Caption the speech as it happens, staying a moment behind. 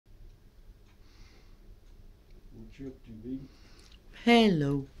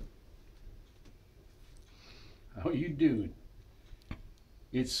Hello. How you doing?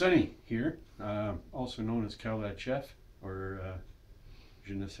 It's sunny here, also known as Cowlad Chef, or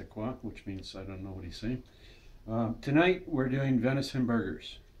je ne sais quoi, which means I don't know what he's saying. Tonight we're doing venison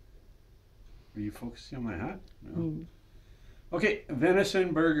burgers. Are you focusing on my hat? No. Okay,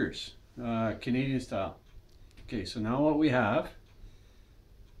 venison burgers, Canadian style. Okay, so now what we have,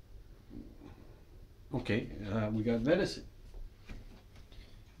 we got venison.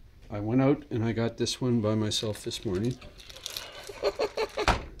 I went out and I got this one by myself this morning.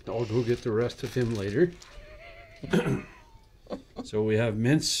 I'll go get the rest of him later. So we have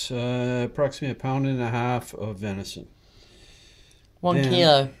mince, approximately 1.5 pounds of venison. 1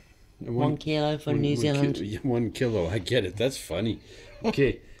 kilo. 1 kilo for New Zealand. 1 kilo, I get it. That's funny.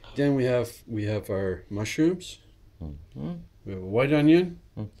 Okay, then we have our mushrooms. We have a white onion.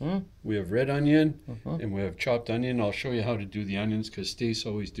 We have red onion, and we have chopped onion. I'll show you how to do the onions because Stace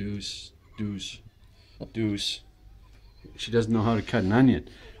always does. She doesn't know how to cut an onion.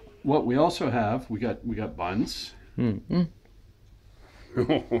 What we also have, we got buns. Oh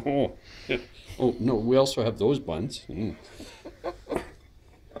no, we also have those buns. And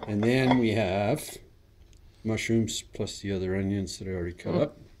then we have mushrooms plus the other onions that I already cut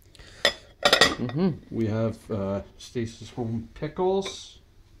up. We have Stace's home pickles.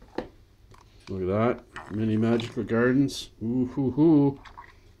 Look at that. Mini Magical Gardens. Ooh hoo hoo.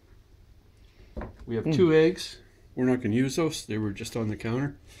 We have 2 eggs. We're not going to use those. They were just on the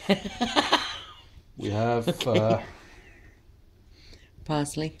counter. We have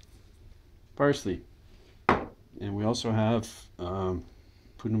Parsley. And we also have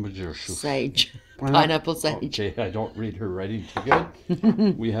sage. Pineapple sage. Okay, I don't read her writing too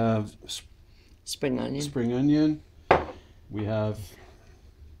good. We have Spring onion. We have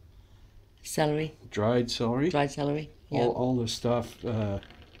celery. Dried celery. Yeah. All the stuff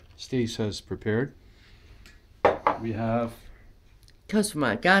Stace has prepared. We have... Comes from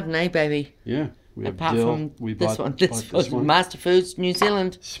our garden, eh, baby? Yeah. We have Apart dill. from this one. This was Master Foods, New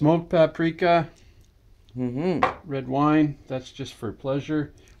Zealand. Smoked paprika. Red wine. That's just for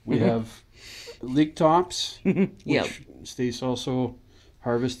pleasure. We have leek tops, which Stace also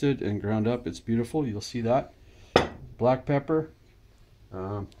harvested and ground up. It's beautiful. You'll see that. Black pepper.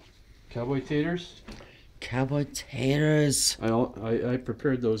 Cowboy taters. Cowboy taters. I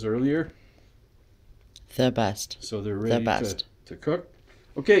prepared those earlier. The best. So they're ready to cook.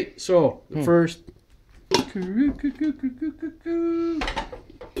 Okay, so the first.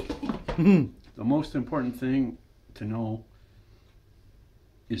 The most important thing to know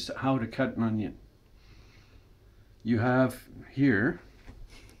is how to cut an onion. You have here.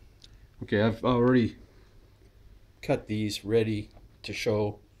 Okay, I've already cut these ready to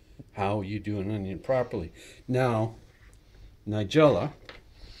show how you do an onion properly. Now, Nigella,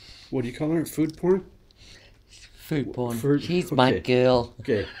 what do you call her? Food porn? Food porn. She's my girl.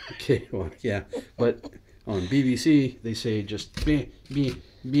 Okay, well, yeah. But on BBC, they say just No,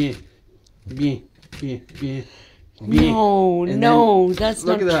 that's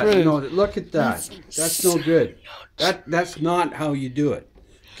not true. Look at that. No, look at that. That's no good. That's not how you do it.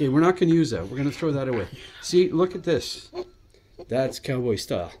 Okay, we're not going to use that. We're going to throw that away. See, look at this. That's cowboy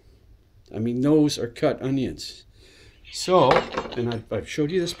style. I mean, those are cut onions. So, and I've showed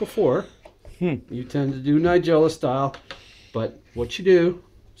you this before. You tend to do Nigella style, but what you do,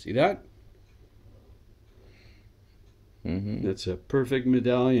 see that? That's a perfect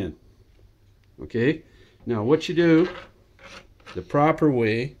medallion. Okay? Now what you do, the proper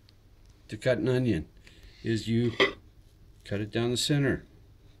way to cut an onion is you cut it down the center.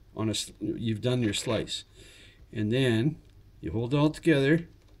 You've done your slice. And then you hold it all together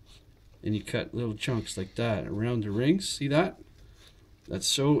and you cut little chunks like that around the rings. See that? That's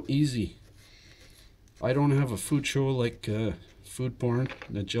so easy. I don't have a food show like food porn,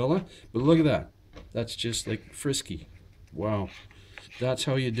 Nigella, but look at that. That's just like frisky. Wow. That's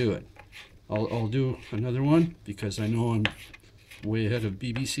how you do it. I'll do another one because I know I'm way ahead of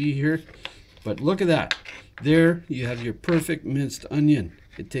BBC here. But look at that. There you have your perfect minced onion.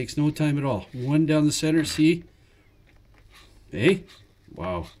 It takes no time at all. One down the center, see? Hey?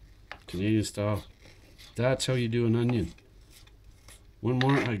 Wow. Canadian style. That's how you do an onion. One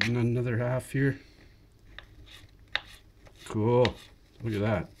more, I get another half here. Cool. Look at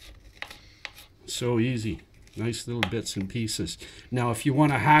that. So easy. Nice little bits and pieces. Now, if you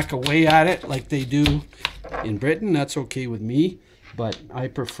want to hack away at it like they do in Britain, that's okay with me. But I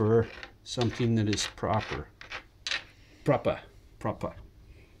prefer something that is proper. Proper.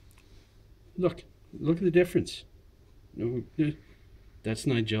 Look at the difference. No, that's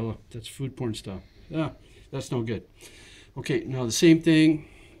Nigella. That's food porn stuff. Yeah, That's no good. Okay, now the same thing.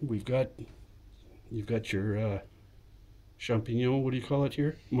 You've got your champignon. What do you call it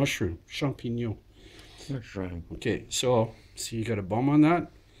here? Mushroom. Champignon. Mushroom. Okay, so see, you got a bum on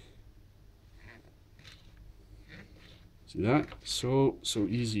that. See that? So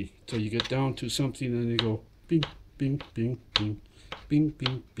easy till you get down to something, and you go bing, bing, bing, bing, bing,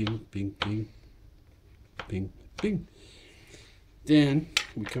 bing, bing, bing, bing, bing, bing. Then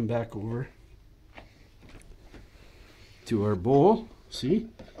we come back over to our bowl. See,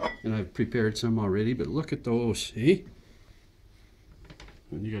 and I've prepared some already, but look at those. See,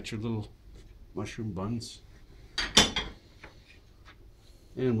 and you got your little mushroom buns,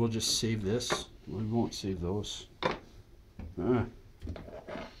 and we'll just save this. We won't save those.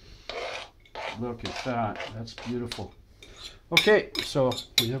 Look at that. That's beautiful. Okay, so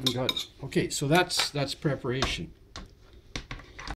we haven't got. Okay, so that's preparation.